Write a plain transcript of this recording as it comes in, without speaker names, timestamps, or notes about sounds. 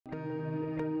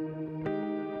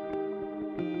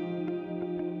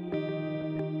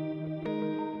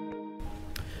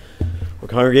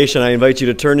Congregation, I invite you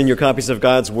to turn in your copies of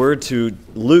God's Word to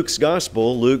Luke's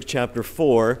Gospel, Luke chapter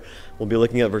 4. We'll be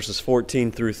looking at verses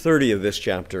 14 through 30 of this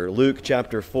chapter. Luke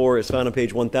chapter 4 is found on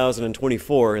page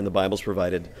 1024 in the Bibles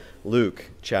provided. Luke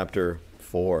chapter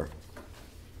 4.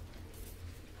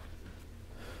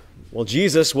 Well,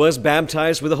 Jesus was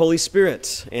baptized with the Holy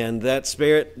Spirit, and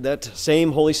that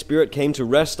same Holy Spirit came to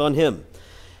rest on him.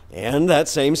 And that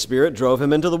same Spirit drove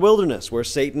him into the wilderness, where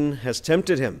Satan has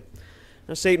tempted him.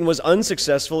 Now, Satan was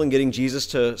unsuccessful in getting Jesus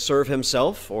to serve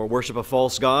himself or worship a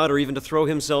false god or even to throw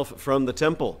himself from the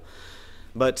temple.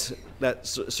 But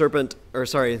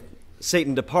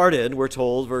Satan departed, we're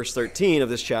told, verse 13 of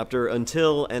this chapter,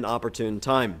 until an opportune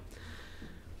time.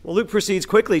 Well, Luke proceeds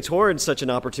quickly towards such an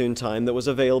opportune time that was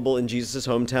available in Jesus'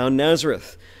 hometown,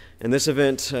 Nazareth. And this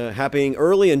event happening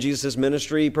early in Jesus'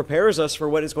 ministry prepares us for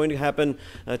what is going to happen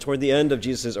toward the end of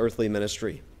Jesus' earthly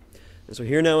ministry. And so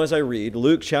here now as I read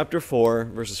Luke chapter 4,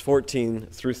 verses 14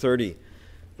 through 30.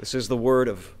 This is the word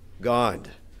of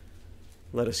God.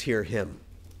 Let us hear him.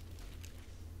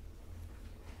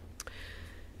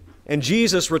 And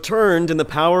Jesus returned in the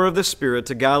power of the Spirit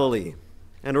to Galilee,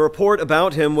 and a report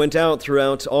about him went out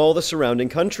throughout all the surrounding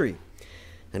country.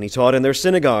 And he taught in their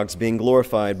synagogues, being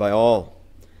glorified by all.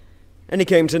 And he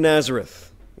came to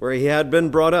Nazareth, where he had been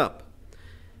brought up.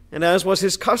 And as was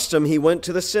his custom, he went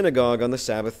to the synagogue on the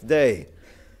Sabbath day,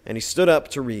 and he stood up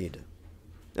to read.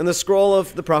 And the scroll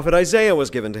of the prophet Isaiah was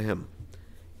given to him.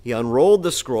 He unrolled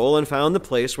the scroll and found the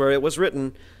place where it was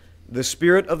written, "The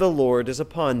Spirit of the Lord is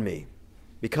upon me,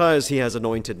 because he has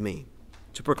anointed me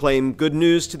to proclaim good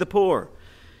news to the poor.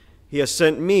 He has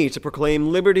sent me to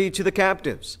proclaim liberty to the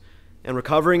captives and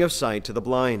recovering of sight to the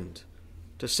blind,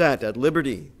 to set at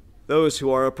liberty those who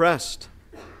are oppressed,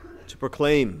 to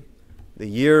proclaim the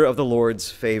year of the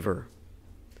Lord's favor."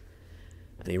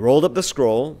 And he rolled up the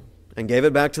scroll and gave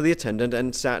it back to the attendant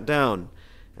and sat down.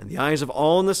 And the eyes of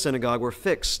all in the synagogue were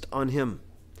fixed on him.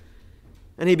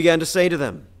 And he began to say to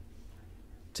them,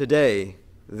 "Today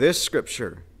this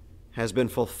scripture has been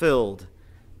fulfilled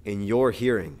in your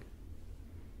hearing."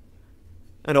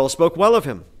 And all spoke well of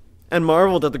him and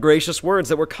marveled at the gracious words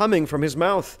that were coming from his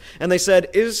mouth. And they said,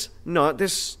 "Is not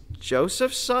this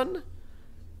Joseph's son?"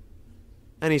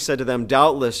 And he said to them,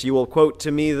 "Doubtless you will quote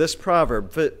to me this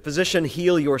proverb, 'Physician,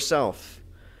 heal yourself.'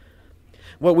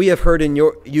 What we have heard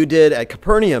you did at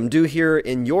Capernaum, do here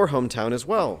in your hometown as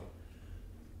well."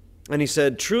 And he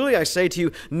said, "Truly I say to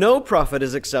you, no prophet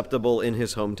is acceptable in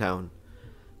his hometown.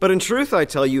 But in truth I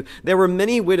tell you, there were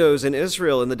many widows in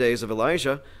Israel in the days of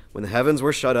Elijah, when the heavens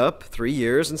were shut up 3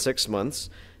 years and 6 months,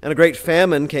 and a great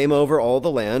famine came over all the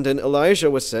land, and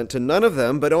Elijah was sent to none of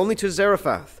them, but only to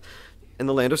Zarephath in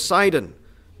the land of Sidon,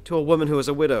 to a woman who was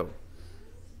a widow.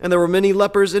 And there were many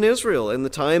lepers in Israel in the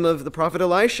time of the prophet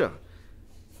Elisha,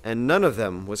 and none of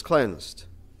them was cleansed,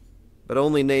 but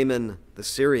only Naaman the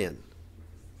Syrian."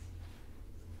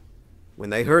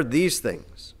 When they heard these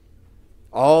things,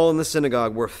 all in the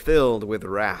synagogue were filled with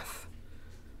wrath.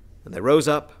 And they rose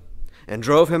up and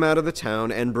drove him out of the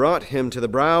town and brought him to the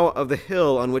brow of the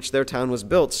hill on which their town was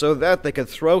built, so that they could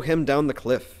throw him down the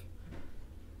cliff.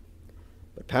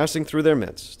 But passing through their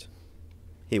midst,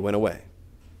 he went away.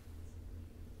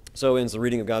 So ends the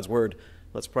reading of God's word.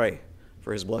 Let's pray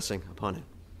for his blessing upon it.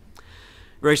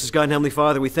 Gracious God and Heavenly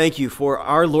Father, we thank you for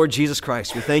our Lord Jesus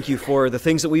Christ. We thank you for the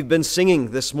things that we've been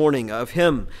singing this morning of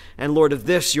him, and Lord, of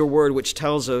this, your word, which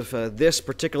tells of this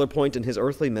particular point in his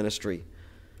earthly ministry.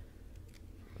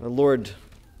 Lord,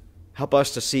 help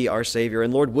us to see our Savior.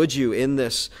 And Lord, would you in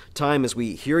this time as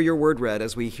we hear your word read,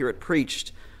 as we hear it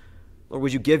preached, Lord,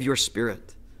 would you give your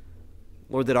Spirit,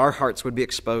 Lord, that our hearts would be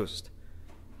exposed.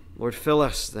 Lord, fill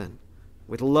us then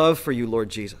with love for you, Lord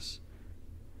Jesus.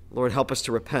 Lord, help us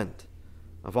to repent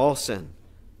of all sin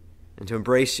and to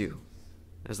embrace you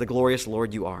as the glorious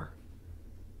Lord you are.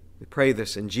 We pray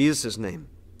this in Jesus' name.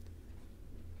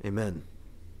 Amen.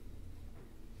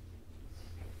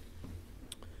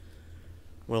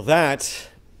 Well, that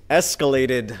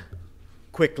escalated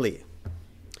quickly.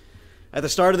 At the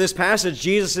start of this passage,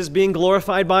 Jesus is being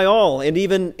glorified by all, and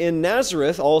even in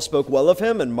Nazareth, all spoke well of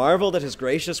him and marveled at his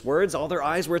gracious words. All their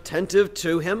eyes were attentive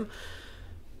to him.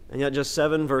 And yet just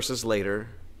 7 verses later,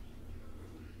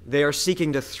 they are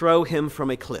seeking to throw him from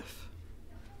a cliff.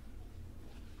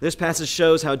 This passage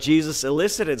shows how Jesus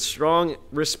elicited strong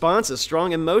responses,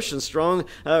 strong emotions, strong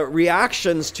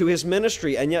reactions to his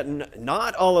ministry, and yet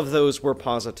not all of those were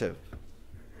positive.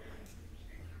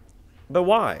 But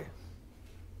why?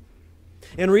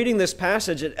 In reading this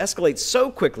passage, it escalates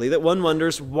so quickly that one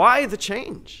wonders, why the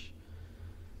change?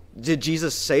 Did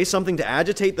Jesus say something to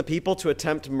agitate the people to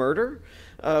attempt murder?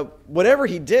 Whatever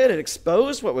he did, it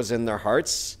exposed what was in their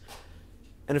hearts.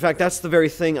 And in fact, that's the very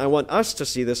thing I want us to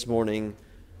see this morning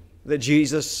that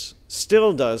Jesus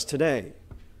still does today.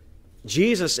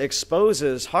 Jesus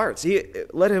exposes hearts.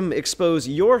 Let him expose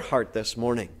your heart this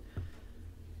morning.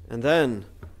 And then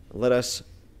let us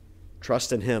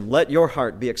trust in him. Let your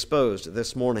heart be exposed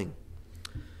this morning.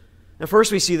 Now,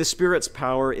 first we see the Spirit's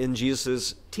power in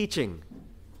Jesus' teaching.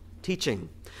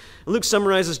 Luke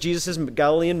summarizes Jesus'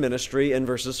 Galilean ministry in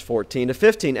verses 14 to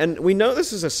 15. And we know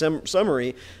this is a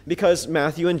summary because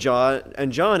Matthew and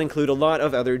John include a lot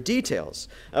of other details.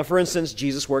 For instance,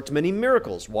 Jesus worked many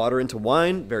miracles, water into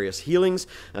wine, various healings.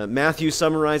 Matthew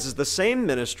summarizes the same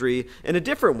ministry in a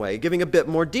different way, giving a bit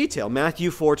more detail. Matthew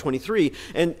 4:23,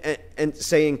 and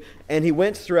saying, "And he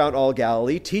went throughout all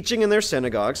Galilee, teaching in their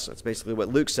synagogues," that's basically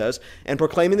what Luke says, "and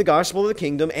proclaiming the gospel of the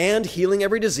kingdom, and healing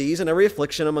every disease and every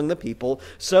affliction among the people.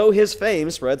 So his fame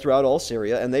spread throughout all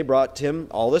Syria, and they brought to him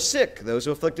all the sick, those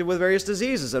who afflicted with various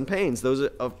diseases and pains, those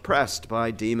oppressed by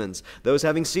demons, those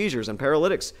having seizures and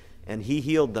paralytics, and he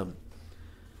healed them."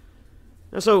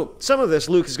 Now, so some of this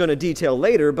Luke is going to detail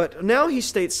later, but now he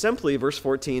states simply, verse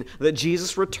 14, that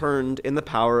Jesus returned in the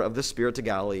power of the Spirit to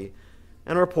Galilee,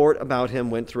 and a report about him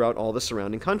went throughout all the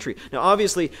surrounding country. Now,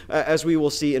 obviously, as we will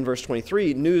see in verse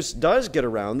 23, news does get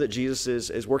around that Jesus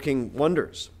is working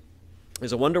wonders,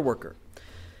 is a wonder worker.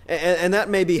 And that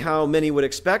may be how many would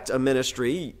expect a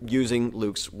ministry, using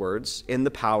Luke's words, in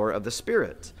the power of the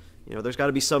Spirit. You know, there's got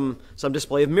to be some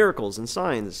display of miracles and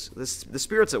signs. The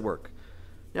Spirit's at work.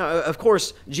 Now, of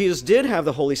course, Jesus did have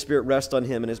the Holy Spirit rest on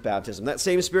him in his baptism. That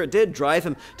same Spirit did drive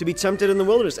him to be tempted in the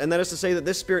wilderness. And that is to say that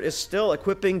this Spirit is still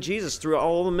equipping Jesus through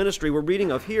all the ministry we're reading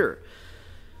of here.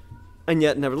 And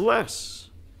yet, nevertheless,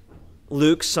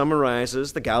 Luke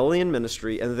summarizes the Galilean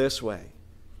ministry in this way.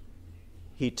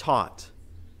 He taught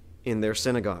in their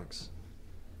synagogues.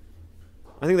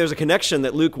 I think there's a connection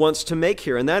that Luke wants to make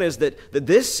here, and that is that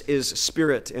this is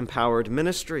Spirit-empowered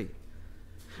ministry.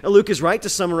 Luke is right to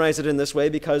summarize it in this way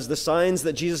because the signs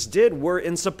that Jesus did were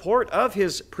in support of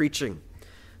his preaching.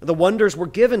 The wonders were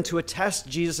given to attest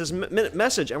Jesus'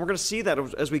 message, and we're going to see that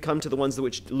as we come to the ones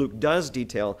which Luke does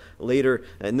detail later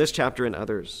in this chapter and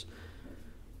others.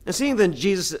 And seeing then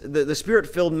Jesus, the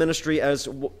Spirit-filled ministry as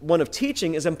one of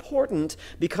teaching is important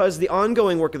because the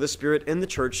ongoing work of the Spirit in the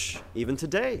church, even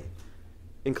today,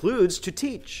 includes to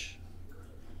teach.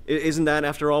 Isn't that,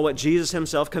 after all, what Jesus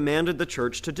himself commanded the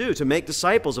church to do? To make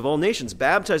disciples of all nations,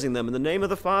 baptizing them in the name of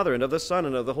the Father and of the Son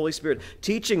and of the Holy Spirit,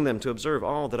 teaching them to observe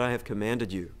all that I have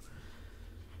commanded you.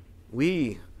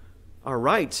 We are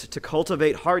right to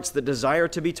cultivate hearts that desire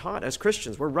to be taught as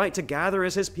Christians. We're right to gather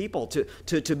as his people,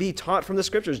 to be taught from the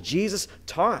Scriptures. Jesus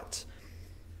taught.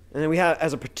 And then we have,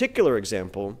 as a particular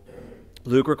example,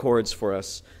 Luke records for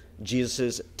us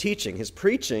Jesus' teaching, his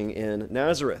preaching in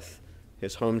Nazareth,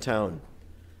 his hometown.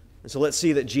 And so let's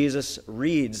see that Jesus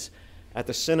reads at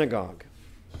the synagogue.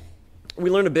 We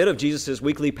learn a bit of Jesus'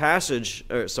 weekly practice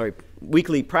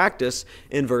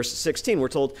in verse 16. We're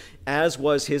told, as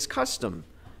was his custom,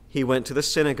 he went to the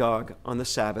synagogue on the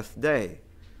Sabbath day.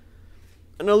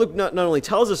 And now Luke not only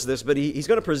tells us this, but he's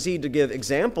going to proceed to give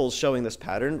examples showing this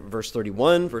pattern. Verse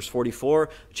 31, verse 44,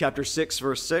 chapter 6,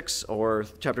 verse 6, or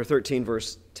chapter 13,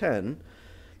 verse 10.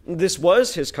 This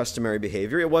was his customary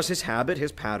behavior. It was his habit,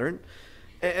 his pattern.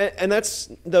 And that's,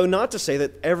 though, not to say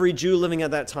that every Jew living at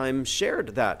that time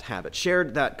shared that habit,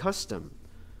 shared that custom.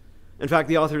 In fact,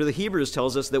 the author of the Hebrews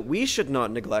tells us that we should not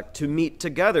neglect to meet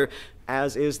together,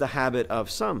 as is the habit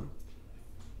of some.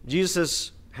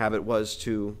 Jesus' habit was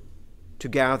to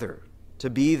gather, to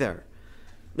be there.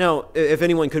 Now, if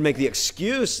anyone could make the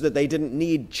excuse that they didn't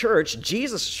need church,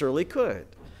 Jesus surely could.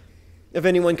 If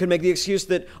anyone could make the excuse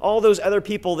that all those other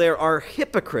people there are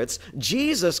hypocrites,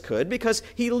 Jesus could, because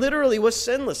he literally was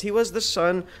sinless. He was the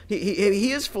Son.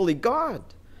 He is fully God.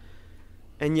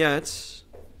 And yet,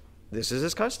 this is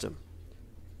his custom.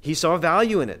 He saw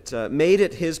value in it, made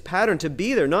it his pattern to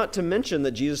be there, not to mention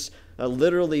that Jesus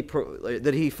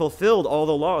that he fulfilled all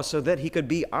the law so that he could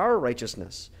be our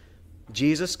righteousness.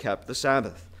 Jesus kept the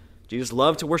Sabbath. Jesus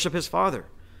loved to worship his Father.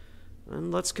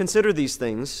 And let's consider these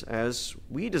things as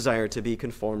we desire to be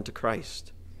conformed to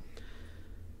Christ.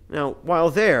 Now, while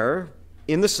there,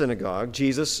 in the synagogue,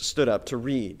 Jesus stood up to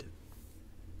read.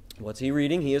 What's he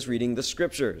reading? He is reading the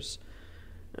Scriptures.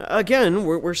 Again,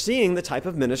 we're seeing the type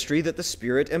of ministry that the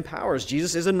Spirit empowers.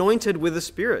 Jesus is anointed with the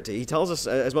Spirit. He tells us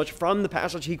as much from the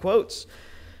passage he quotes.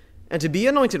 And to be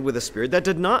anointed with the Spirit, that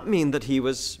did not mean that he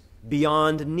was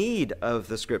beyond need of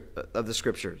the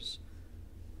Scriptures.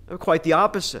 Quite the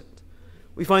opposite.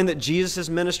 We find that Jesus'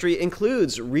 ministry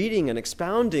includes reading and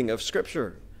expounding of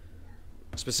Scripture.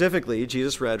 Specifically,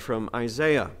 Jesus read from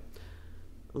Isaiah.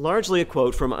 Largely a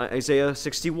quote from Isaiah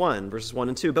 61, verses 1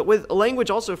 and 2, but with a language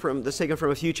also that's taken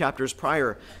from a few chapters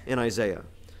prior in Isaiah.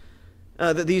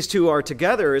 That these two are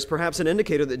together is perhaps an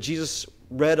indicator that Jesus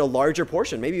read a larger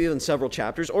portion, maybe even several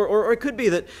chapters, or it could be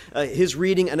that his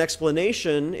reading and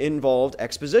explanation involved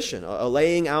exposition, a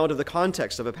laying out of the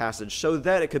context of a passage so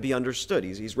that it could be understood.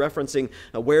 He's referencing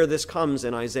where this comes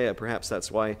in Isaiah. Perhaps that's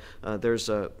why there's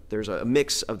a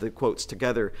mix of the quotes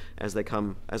together as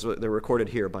they're recorded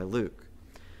here by Luke.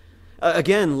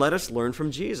 Again, let us learn from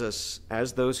Jesus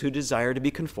as those who desire to be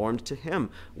conformed to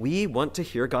him. We want to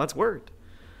hear God's word.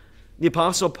 The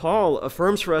Apostle Paul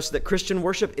affirms for us that Christian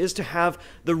worship is to have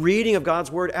the reading of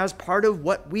God's word as part of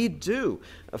what we do.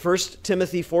 1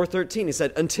 Timothy 4:13, he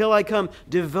said, "Until I come,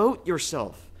 devote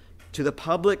yourself to the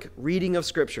public reading of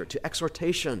Scripture, to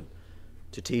exhortation,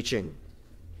 to teaching."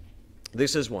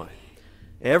 This is why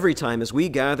every time as we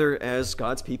gather as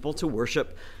God's people to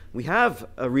worship, we have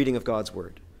a reading of God's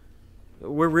word.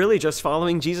 We're really just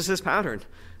following Jesus' pattern.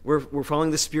 We're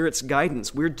following the Spirit's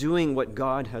guidance. We're doing what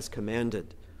God has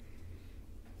commanded.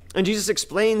 And Jesus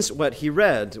explains what he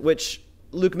read, which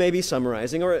Luke may be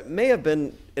summarizing, or it may have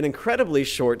been an incredibly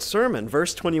short sermon.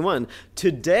 Verse 21,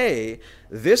 "Today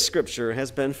this scripture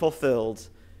has been fulfilled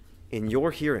in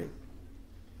your hearing."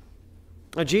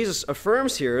 Now, Jesus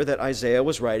affirms here that Isaiah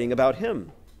was writing about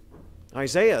him.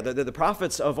 Isaiah, the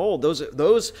prophets of old,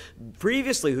 those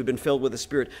previously who'd been filled with the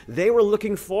Spirit, they were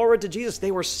looking forward to Jesus.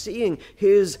 They were seeing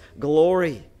his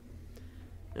glory.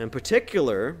 In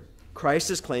particular, Christ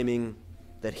is claiming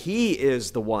that he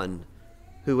is the one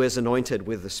who is anointed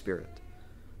with the Spirit.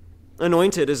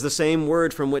 Anointed is the same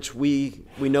word from which we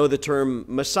know the term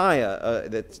Messiah,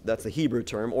 that's the Hebrew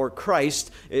term, or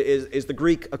Christ is the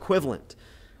Greek equivalent.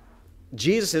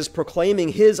 Jesus is proclaiming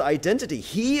his identity.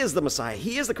 He is the Messiah.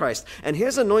 He is the Christ. And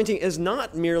his anointing is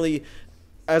not merely,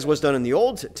 as was done in the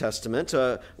Old Testament,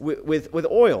 with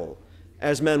oil,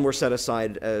 as men were set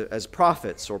aside as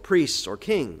prophets or priests or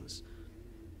kings.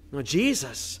 No,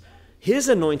 Jesus, his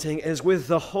anointing is with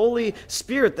the Holy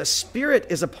Spirit. The Spirit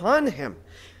is upon him.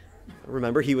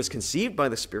 Remember, he was conceived by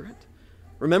the Spirit.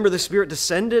 Remember, the Spirit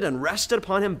descended and rested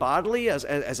upon him bodily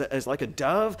as like a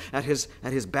dove at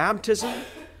his baptism.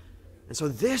 And so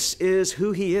this is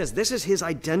who he is. This is his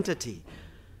identity.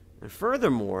 And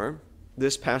furthermore,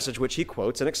 this passage which he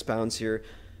quotes and expounds here,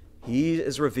 he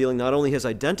is revealing not only his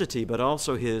identity, but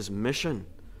also his mission.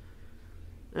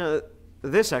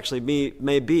 This actually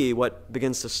may be what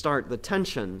begins to start the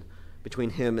tension between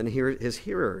him and his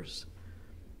hearers.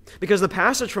 Because the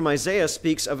passage from Isaiah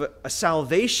speaks of a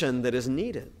salvation that is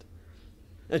needed.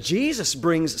 Now, Jesus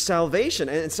brings salvation,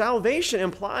 and salvation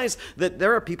implies that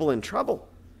there are people in trouble.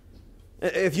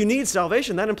 If you need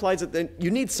salvation, that implies that you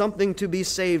need something to be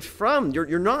saved from.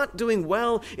 You're not doing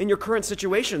well in your current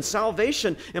situation.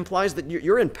 Salvation implies that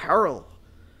you're in peril.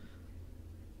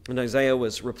 And Isaiah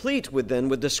was replete with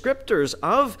descriptors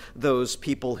of those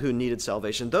people who needed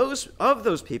salvation, those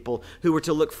people who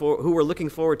were looking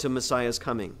forward to Messiah's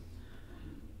coming.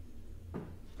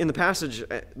 In the passage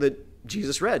that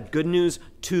Jesus read, good news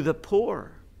to the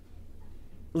poor,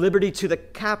 liberty to the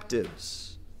captives,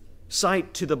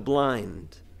 sight to the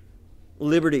blind,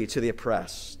 liberty to the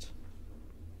oppressed.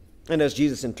 And as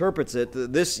Jesus interprets it,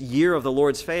 this year of the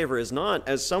Lord's favor is not,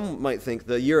 as some might think,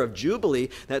 the year of Jubilee,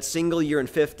 that single year in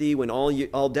 50 when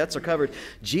all debts are covered.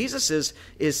 Jesus is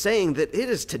saying that it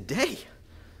is today.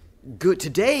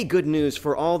 Good news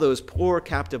for all those poor,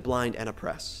 captive, blind, and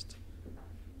oppressed.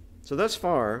 So thus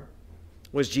far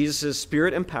was Jesus'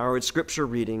 Spirit-empowered scripture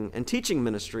reading and teaching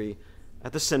ministry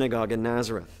at the synagogue in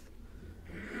Nazareth.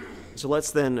 So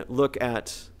let's then look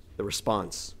at the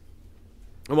response.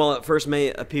 And while it first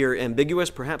may appear ambiguous,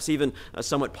 perhaps even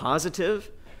somewhat positive,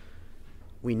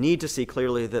 we need to see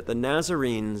clearly that the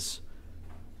Nazarenes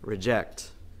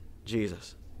reject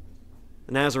Jesus.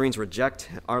 The Nazarenes reject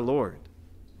our Lord.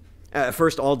 At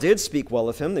first, all did speak well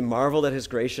of him. They marveled at his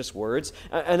gracious words.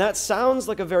 And that sounds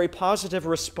like a very positive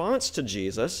response to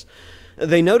Jesus.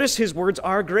 They notice his words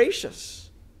are gracious.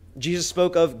 Jesus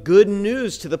spoke of good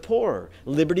news to the poor,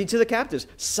 liberty to the captives,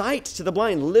 sight to the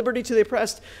blind, liberty to the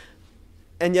oppressed.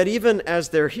 And yet, even as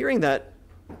they're hearing that,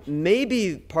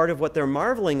 maybe part of what they're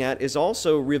marveling at is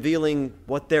also revealing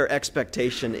what their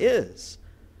expectation is.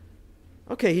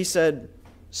 Okay, he said,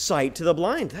 sight to the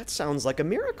blind. That sounds like a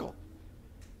miracle.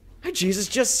 Jesus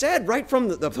just said, right from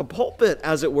the pulpit,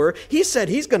 as it were, he said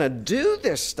he's going to do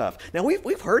this stuff. Now,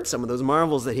 we've heard some of those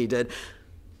marvels that he did.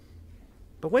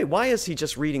 But wait, why is he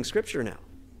just reading Scripture now?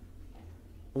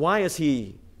 Why is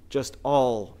he just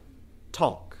all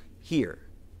talk here?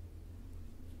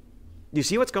 Do you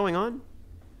see what's going on?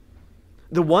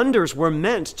 The wonders were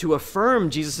meant to affirm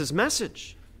Jesus'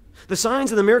 message. The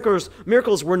signs and the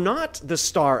miracles were not the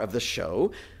star of the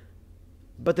show,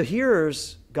 but the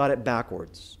hearers got it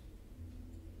backwards.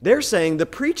 They're saying the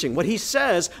preaching, what he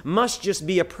says, must just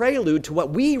be a prelude to what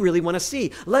we really want to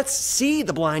see. Let's see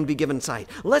the blind be given sight.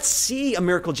 Let's see a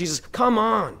miracle, Jesus. Come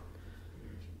on.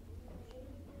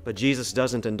 But Jesus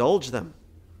doesn't indulge them.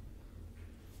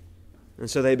 And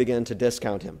so they begin to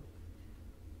discount him.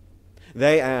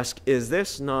 They ask, is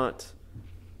this not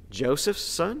Joseph's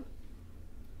son?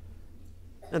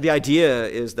 And the idea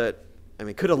is that,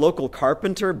 could a local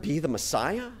carpenter be the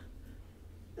Messiah?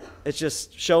 It's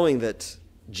just showing that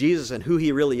Jesus and who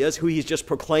he really is, who he's just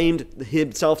proclaimed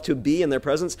himself to be in their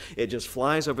presence, it just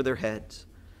flies over their heads.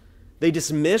 They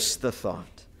dismiss the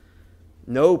thought.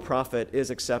 No prophet is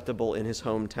acceptable in his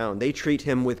hometown. They treat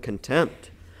him with contempt.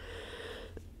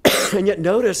 And yet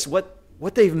notice what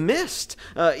they've missed.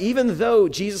 Even though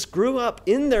Jesus grew up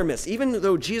in their midst, even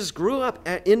though Jesus grew up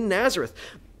in Nazareth,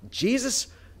 Jesus,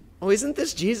 isn't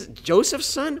this Joseph's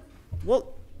son?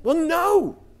 Well,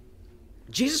 no.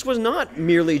 Jesus was not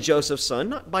merely Joseph's son,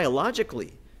 not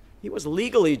biologically. He was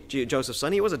legally Joseph's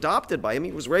son. He was adopted by him.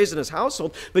 He was raised in his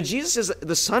household. But Jesus is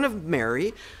the son of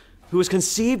Mary, who was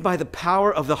conceived by the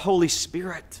power of the Holy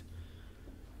Spirit.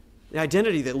 The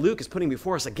identity that Luke is putting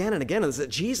before us again and again is that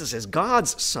Jesus is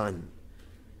God's son.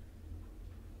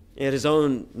 And his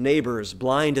own neighbors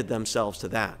blinded themselves to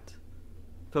that,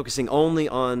 focusing only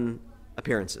on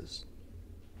appearances.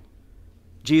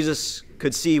 Jesus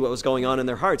could see what was going on in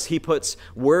their hearts. He puts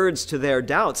words to their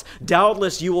doubts.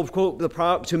 Doubtless you will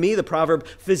quote to me the proverb,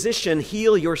 "Physician,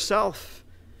 heal yourself."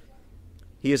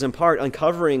 He is in part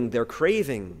uncovering their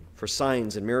craving for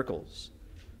signs and miracles.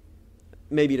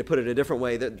 Maybe to put it a different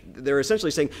way, that they're essentially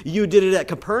saying, you did it at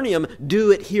Capernaum, do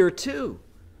it here too.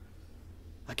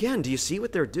 Again, do you see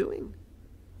what they're doing?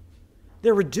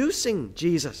 They're reducing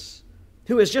Jesus,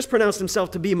 who has just pronounced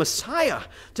himself to be Messiah,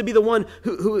 to be the one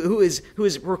who is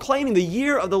proclaiming the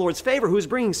year of the Lord's favor, who is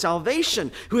bringing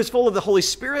salvation, who is full of the Holy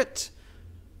Spirit,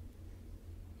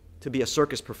 to be a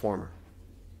circus performer,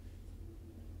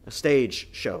 a stage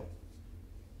show.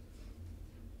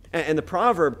 And the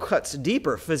proverb cuts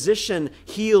deeper. Physician,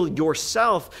 heal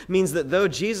yourself means that though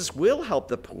Jesus will help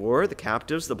the poor, the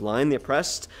captives, the blind, the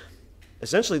oppressed,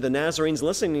 essentially the Nazarenes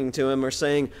listening to him are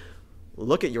saying,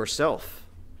 look at yourself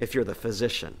if you're the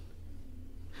physician.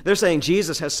 They're saying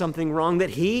Jesus has something wrong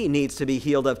that he needs to be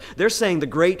healed of. They're saying the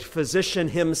great physician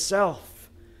himself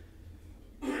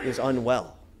is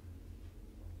unwell.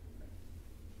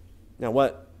 Now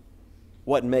what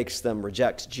makes them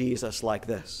reject Jesus like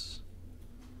this?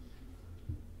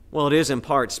 Well, it is in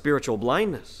part spiritual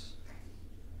blindness.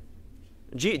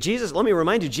 Jesus, let me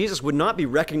remind you, Jesus would not be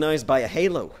recognized by a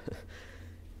halo.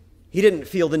 He didn't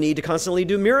feel the need to constantly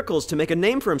do miracles to make a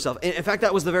name for himself. In fact,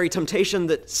 that was the very temptation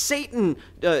that Satan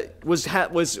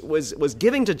was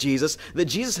giving to Jesus, that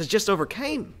Jesus has just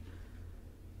overcame.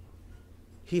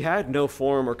 He had no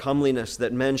form or comeliness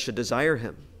that men should desire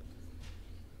him.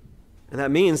 And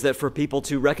that means that for people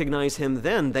to recognize him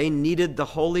then, they needed the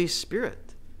Holy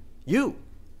Spirit. You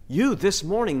this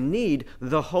morning need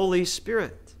the Holy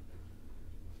Spirit.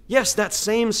 Yes, that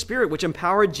same Spirit which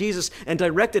empowered Jesus and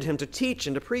directed him to teach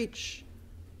and to preach.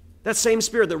 That same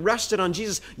Spirit that rested on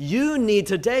Jesus, you need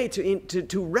today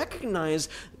to recognize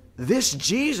this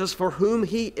Jesus for whom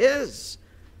he is.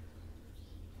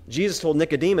 Jesus told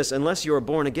Nicodemus, unless you are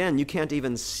born again, you can't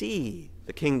even see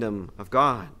the kingdom of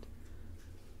God.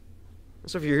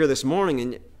 So if you're here this morning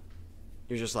and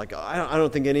you're just like, I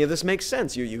don't think any of this makes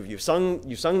sense. You've sung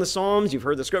the Psalms, you've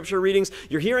heard the scripture readings,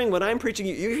 you're hearing what I'm preaching,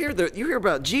 you hear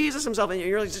about Jesus himself, and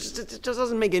you're like, it just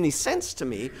doesn't make any sense to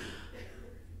me.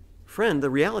 Friend, the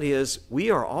reality is we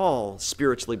are all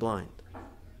spiritually blind.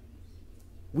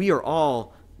 We are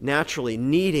all naturally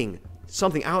needing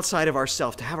something outside of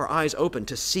ourselves to have our eyes open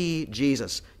to see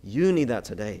Jesus. You need that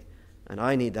today, and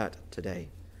I need that today.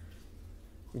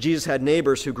 Jesus had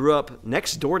neighbors who grew up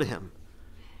next door to him,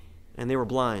 and they were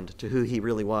blind to who he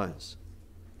really was.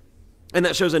 And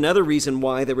that shows another reason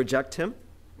why they reject him.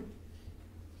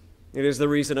 It is the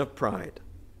reason of pride.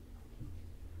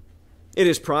 It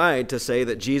is pride to say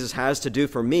that Jesus has to do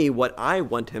for me what I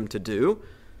want him to do.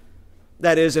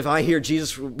 That is, if I hear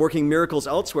Jesus working miracles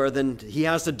elsewhere, then he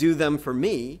has to do them for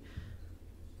me.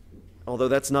 Although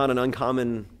that's not an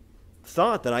uncommon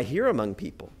thought that I hear among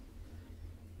people.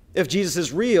 If Jesus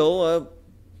is real,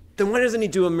 then why doesn't he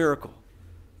do a miracle?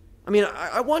 I mean,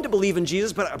 I want to believe in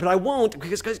Jesus, but I won't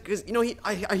because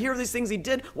I hear these things he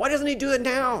did. Why doesn't he do it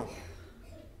now?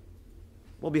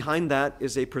 Well, behind that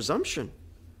is a presumption.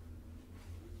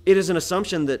 It is an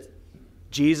assumption that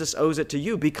Jesus owes it to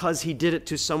you because he did it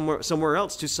to somewhere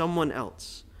else, to someone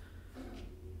else.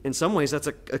 in some ways, that's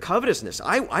a covetousness.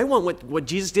 I want what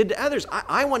Jesus did to others.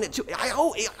 I want it too.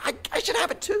 I should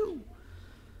have it too.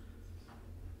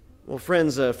 Well,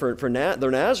 friends, for the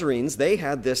Nazarenes, they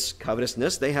had this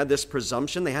covetousness, they had this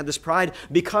presumption, they had this pride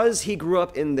because he grew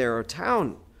up in their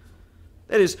town.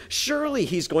 That is, surely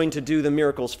he's going to do the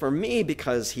miracles for me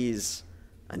because he's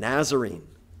a Nazarene.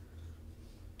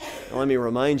 Now, let me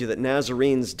remind you that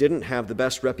Nazarenes didn't have the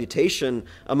best reputation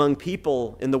among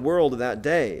people in the world of that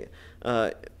day.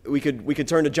 We could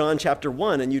turn to John chapter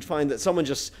 1, and you'd find that someone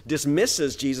just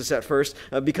dismisses Jesus at first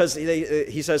because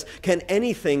he says, can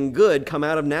anything good come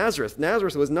out of Nazareth?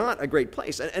 Nazareth was not a great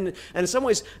place. And in some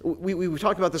ways, we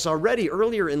talked about this already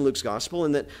earlier in Luke's gospel,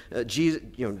 in that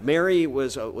Mary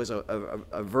was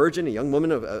a virgin, a young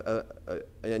woman,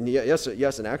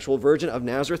 an actual virgin of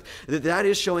Nazareth. That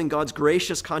is showing God's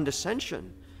gracious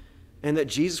condescension, and that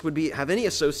Jesus would have any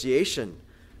association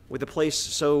with a place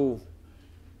so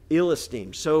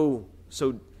ill-esteemed, so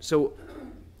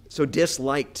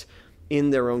disliked in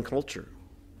their own culture.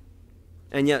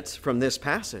 And yet, from this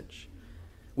passage,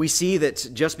 we see that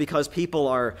just because people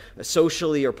are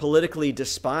socially or politically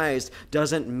despised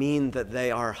doesn't mean that they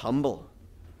are humble.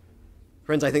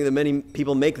 Friends, I think that many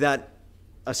people make that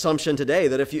assumption today,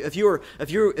 that if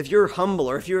you're humble,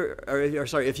 or if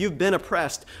you've been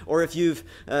oppressed, or if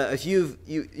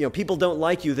people don't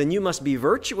like you, then you must be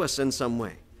virtuous in some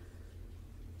way.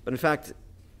 But in fact,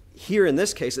 here in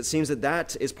this case, it seems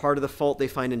that is part of the fault they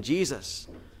find in Jesus,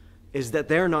 is that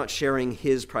they're not sharing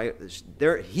he's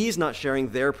not sharing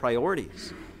their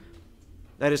priorities.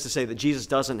 That is to say that Jesus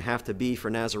doesn't have to be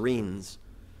for Nazarenes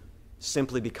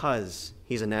simply because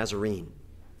he's a Nazarene.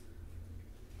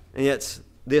 And yet,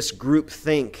 this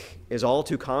groupthink is all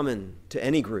too common to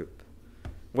any group.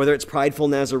 Whether it's prideful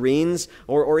Nazarenes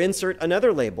or insert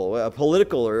another label, a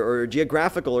political or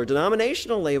geographical or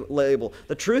denominational label.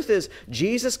 The truth is,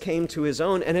 Jesus came to his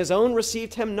own, and his own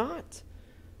received him not.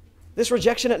 This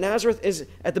rejection at Nazareth is,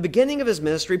 at the beginning of his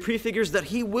ministry, prefigures that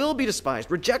he will be despised,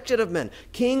 rejected of men,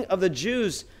 king of the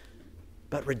Jews,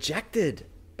 but rejected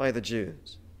by the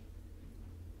Jews.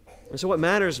 And so what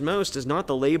matters most is not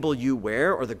the label you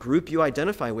wear or the group you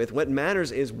identify with. What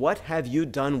matters is, what have you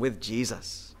done with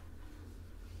Jesus?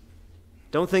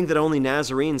 Don't think that only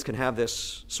Nazarenes can have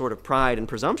this sort of pride and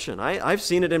presumption. I've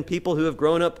seen it in people who have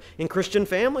grown up in Christian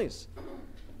families.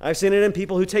 I've seen it in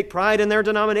people who take pride in their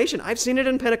denomination. I've seen it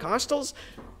in Pentecostals.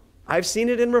 I've seen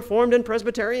it in Reformed and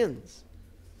Presbyterians.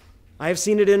 I've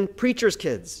seen it in preachers'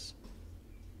 kids.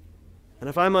 And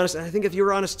if I'm honest, and I think if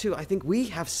you're honest too, I think we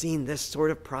have seen this sort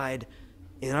of pride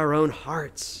in our own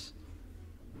hearts.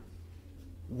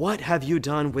 What have you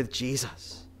done with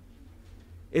Jesus?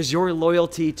 Is your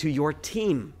loyalty to your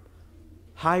team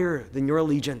higher than your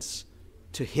allegiance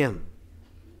to him?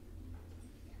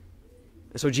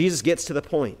 And so Jesus gets to the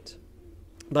point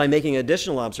by making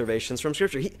additional observations from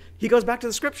Scripture. He goes back to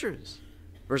the Scriptures,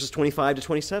 verses 25 to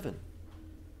 27.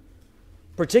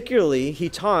 Particularly, he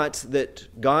taught that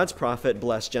God's prophet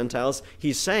blessed Gentiles.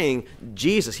 He's saying,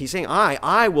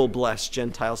 I will bless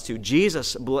Gentiles too.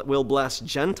 Jesus will bless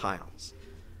Gentiles.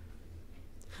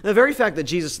 The very fact that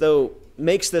Jesus, though,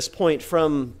 makes this point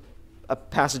from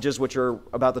passages which are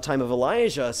about the time of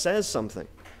Elijah says something.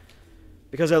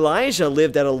 Because Elijah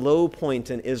lived at a low point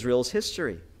in Israel's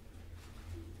history.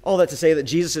 All that to say that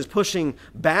Jesus is pushing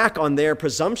back on their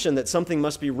presumption that something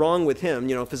must be wrong with him.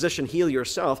 Physician, heal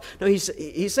yourself. No,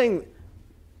 he's saying,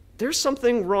 there's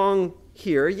something wrong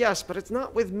here, yes, but it's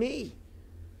not with me.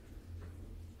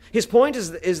 His point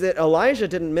is that Elijah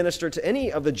didn't minister to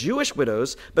any of the Jewish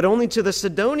widows, but only to the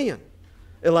Sidonian.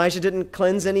 Elijah didn't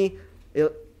cleanse any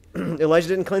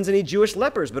Jewish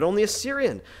lepers, but only a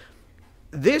Syrian.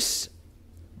 This,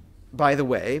 by the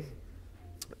way,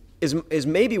 is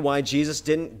maybe why Jesus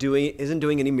isn't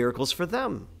doing any miracles for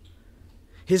them.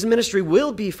 His ministry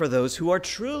will be for those who are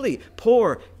truly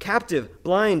poor, captive,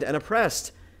 blind, and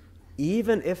oppressed,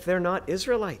 even if they're not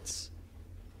Israelites.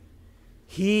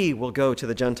 He will go to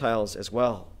the Gentiles as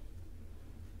well.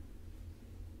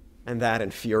 And that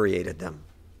infuriated them.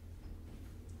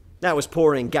 That was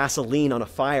pouring gasoline on a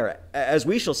fire, as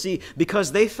we shall see,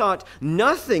 because they thought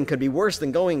nothing could be worse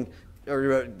than going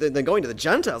to the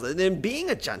Gentiles, than being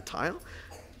a Gentile.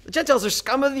 The Gentiles are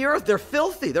scum of the earth. They're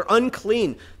filthy. They're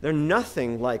unclean. They're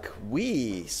nothing like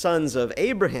we, sons of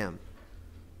Abraham.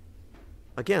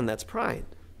 Again, that's pride.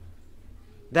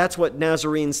 That's what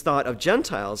Nazarenes thought of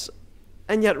Gentiles.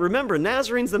 And yet, remember,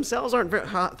 Nazarenes themselves aren't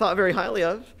thought very highly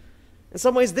of. In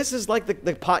some ways, this is like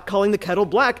the pot calling the kettle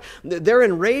black. They're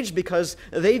enraged because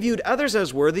they viewed others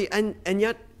as worthy, and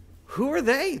yet, who are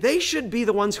they? They should be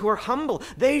the ones who are humble.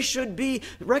 They should be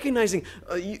recognizing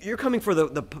you're coming for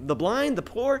the blind, the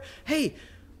poor. Hey,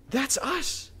 that's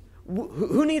us.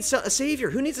 Who needs a Savior?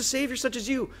 Who needs a Savior such as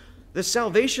you? The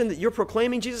salvation that you're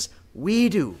proclaiming, Jesus, we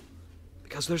do.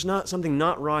 Because there's something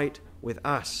not right with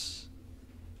us.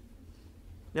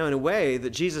 Now, in a way that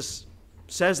Jesus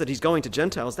says that he's going to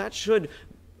Gentiles, that should,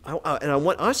 and I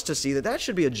want us to see that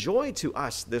should be a joy to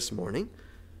us this morning.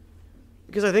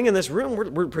 Because I think in this room,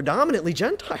 we're predominantly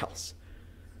Gentiles.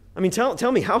 I mean,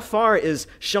 tell me, how far is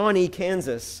Shawnee,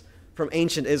 Kansas from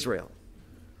ancient Israel?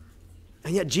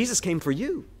 And yet Jesus came for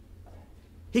you.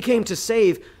 He came to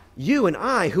save you and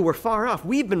I who were far off.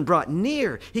 We've been brought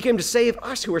near. He came to save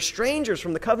us who are strangers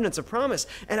from the covenants of promise.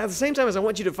 And at the same time, as I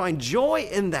want you to find joy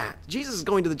in that, Jesus is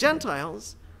going to the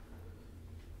Gentiles.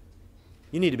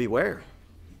 You need to beware.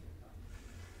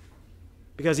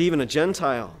 Because even a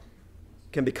Gentile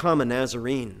can become a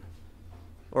Nazarene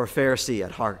or a Pharisee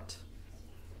at heart.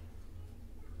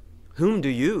 Whom do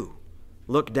you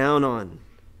look down on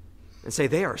and say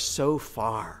they are so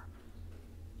far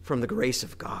from the grace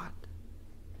of God?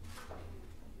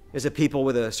 Is it people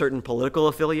with a certain political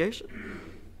affiliation?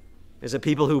 Is it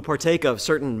people who partake of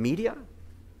certain media?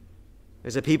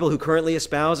 Is it people who currently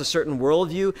espouse a certain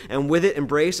worldview and with it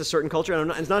embrace a certain culture? And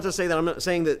it's not to say that I'm not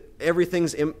saying that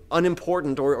everything's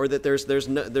unimportant or that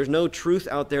there's no truth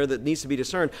out there that needs to be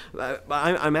discerned.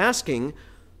 I'm asking,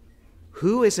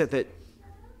 who is it that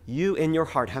you in your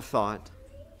heart have thought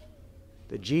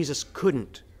that Jesus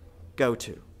couldn't go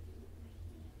to?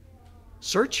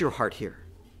 Search your heart here.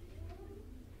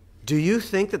 Do you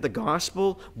think that the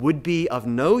gospel would be of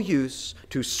no use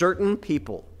to certain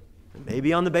people?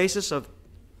 Maybe on the basis of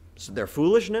their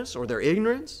foolishness or their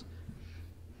ignorance?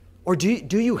 Or do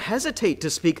you hesitate to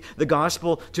speak the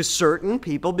gospel to certain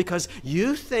people because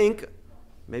you think,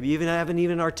 maybe you haven't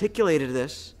even articulated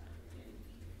this,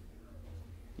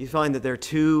 you find that they're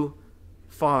too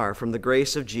far from the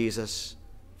grace of Jesus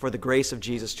for the grace of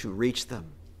Jesus to reach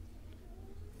them?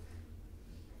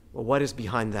 Well, what is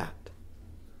behind that?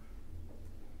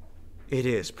 It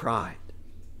is pride.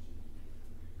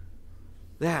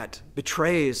 That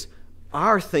betrays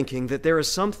our thinking that there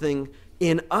is something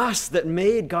in us that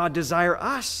made God desire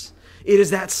us. It is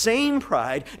that same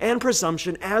pride and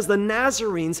presumption as the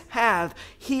Nazarenes have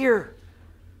here.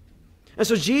 And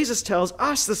so Jesus tells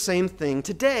us the same thing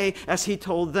today as he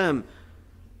told them.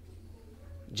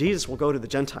 Jesus will go to the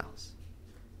Gentiles.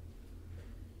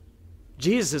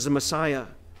 Jesus is a Messiah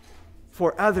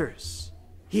for others.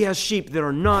 He has sheep that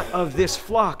are not of this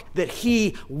flock that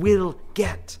he will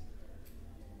get.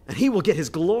 And he will get his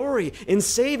glory in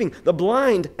saving the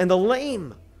blind and the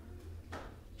lame.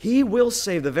 He will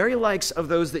save the very likes of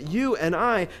those that you and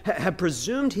I have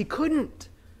presumed he couldn't.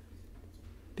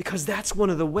 Because that's one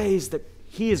of the ways that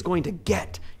he is going to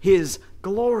get his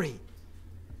glory.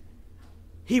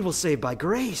 He will save by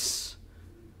grace.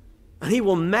 And he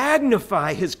will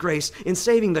magnify his grace in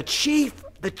saving the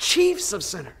chiefs of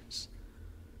sinners.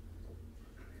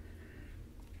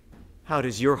 How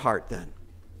does your heart then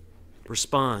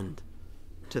respond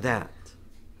to that?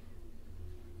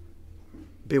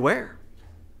 Beware.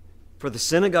 For the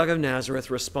synagogue of Nazareth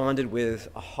responded with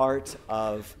a heart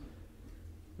of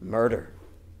murder.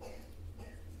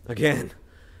 Again,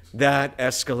 that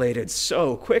escalated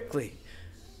so quickly.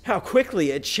 How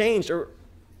quickly it changed, or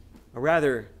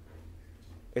rather,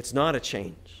 it's not a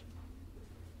change.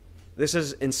 This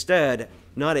is instead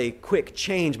not a quick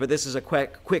change, but this is a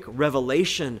quick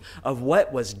revelation of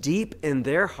what was deep in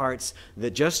their hearts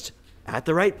that just at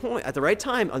the right point, at the right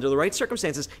time, under the right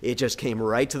circumstances, it just came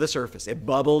right to the surface. It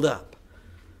bubbled up.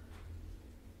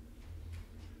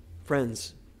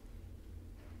 Friends,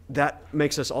 that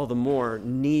makes us all the more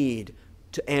need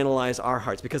to analyze our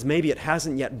hearts, because maybe it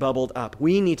hasn't yet bubbled up.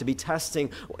 We need to be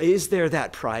testing, is there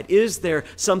that pride? Is there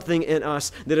something in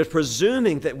us that is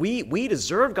presuming that we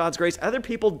deserve God's grace, other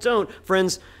people don't?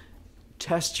 Friends,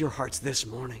 test your hearts this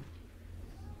morning.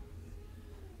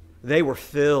 They were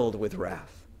filled with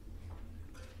wrath.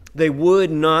 They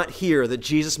would not hear that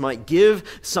Jesus might give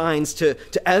signs to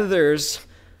others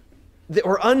that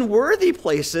were unworthy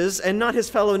places and not his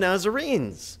fellow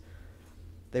Nazarenes.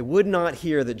 They would not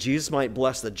hear that Jesus might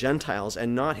bless the Gentiles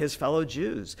and not his fellow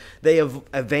Jews. They have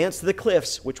advanced to the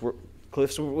cliffs which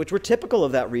were typical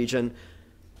of that region,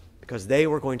 because they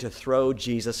were going to throw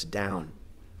Jesus down.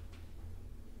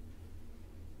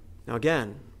 Now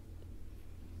again,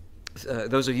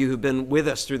 those of you who've been with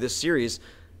us through this series,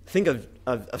 think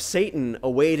of Satan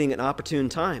awaiting an opportune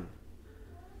time.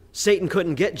 Satan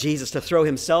couldn't get Jesus to throw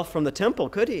himself from the temple,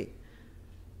 could he?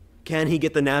 Can he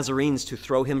get the Nazarenes to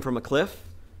throw him from a cliff?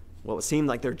 Well, it seemed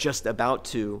like they're just about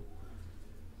to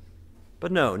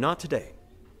But no, not today.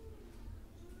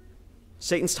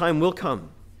 Satan's time will come,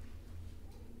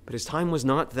 but his time was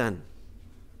not then.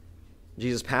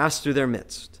 Jesus passed through their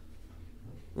midst.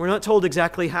 We're not told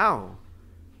exactly how,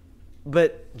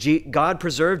 but God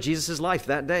preserved Jesus' life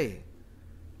that day.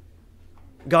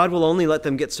 God will only let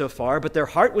them get so far, but their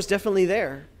heart was definitely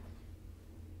there.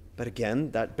 But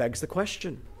again, that begs the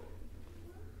question,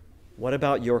 what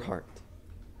about your heart?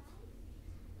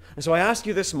 And so I ask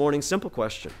you this morning, simple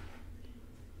question.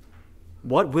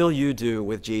 What will you do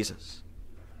with Jesus?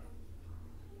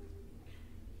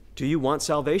 Do you want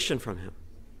salvation from him?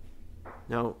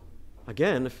 Now,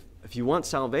 again, if you want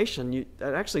salvation,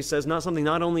 that actually says not something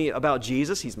not only about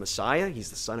Jesus, he's Messiah, he's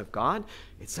the Son of God.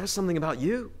 It says something about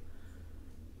you.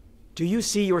 Do you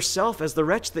see yourself as the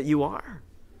wretch that you are?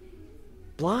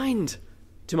 Blind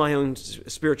to my own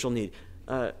spiritual need.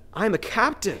 I'm a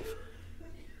captive.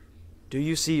 Do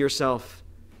you see yourself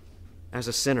as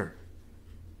a sinner?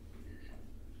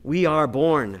 We are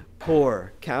born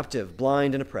poor, captive,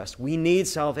 blind, and oppressed. We need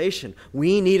salvation.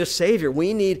 We need a Savior.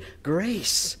 We need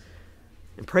grace.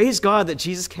 And praise God that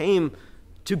Jesus came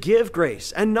to give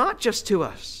grace, and not just to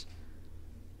us,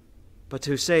 but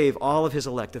to save all of his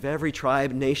elect of every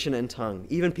tribe, nation, and tongue,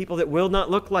 even people that will not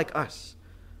look like us,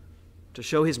 to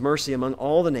show his mercy among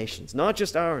all the nations, not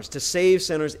just ours, to save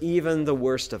sinners, even the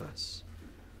worst of us.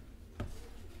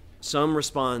 Some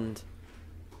respond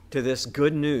to this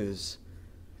good news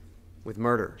with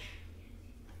murder.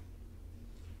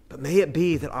 But may it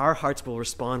be that our hearts will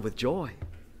respond with joy.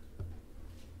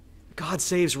 God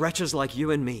saves wretches like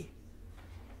you and me.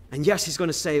 And yes, he's going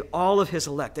to save all of his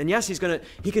elect. And yes,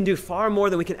 he can do far more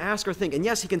than we can ask or think. And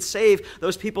yes, he can save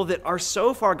those people that are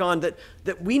so far gone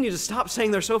that we need to stop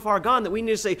saying they're so far gone, that we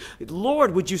need to say,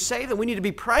 Lord, would you save them? We need to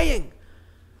be praying.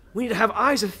 We need to have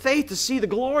eyes of faith to see the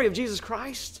glory of Jesus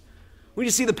Christ. We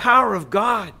need to see the power of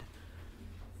God,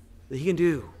 that he can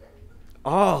do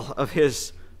all of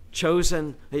his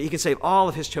chosen, that he can save all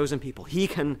of his chosen people. He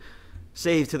can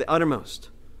save to the uttermost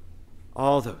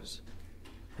all those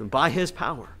whom by his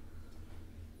power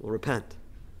will repent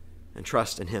and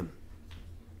trust in him.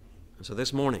 And so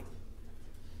this morning,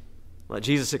 let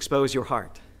Jesus expose your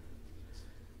heart.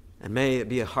 And may it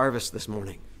be a harvest this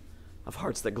morning of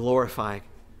hearts that glorify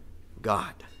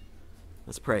God.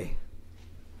 Let's pray.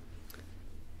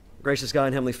 Gracious God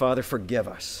and Heavenly Father, forgive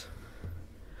us.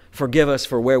 Forgive us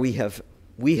for where we have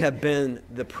been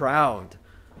the proud.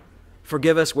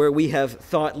 Forgive us where we have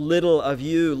thought little of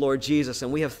you, Lord Jesus,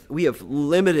 and we have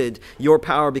limited your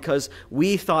power because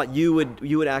we thought you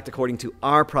would act according to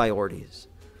our priorities.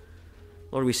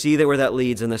 Lord, we see where that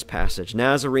leads in this passage.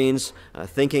 Nazarenes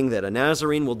thinking that a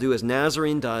Nazarene will do as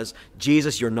Nazarene does.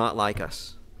 Jesus, you're not like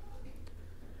us.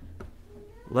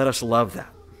 Let us love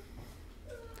that.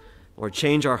 Lord,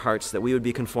 change our hearts that we would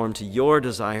be conformed to your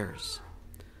desires.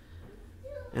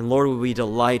 And Lord, would we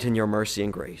delight in your mercy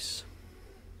and grace.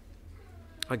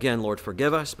 Again, Lord,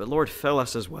 forgive us, but Lord, fill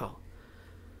us as well.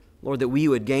 Lord, that we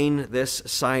would gain this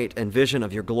sight and vision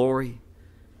of your glory.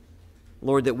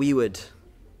 Lord, that we would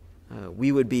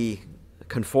be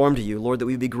conformed to you. Lord, that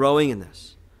we would be growing in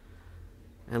this.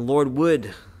 And Lord,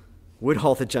 would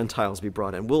all the Gentiles be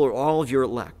brought in? Will all of your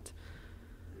elect?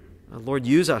 Lord,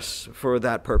 use us for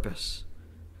that purpose.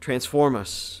 Transform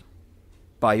us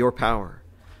by your power.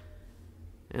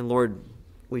 And Lord,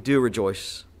 we do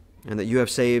rejoice and that you have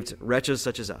saved wretches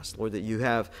such as us. Lord, that you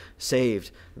have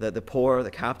saved the poor, the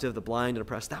captive, the blind, and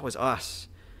oppressed. That was us.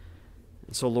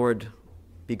 And so, Lord,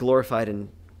 be glorified in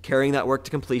carrying that work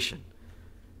to completion.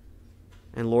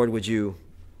 And Lord, would you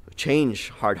change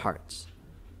hard hearts?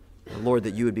 And Lord,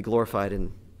 that you would be glorified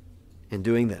in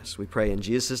doing this. We pray in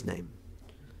Jesus' name.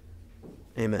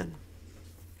 Amen.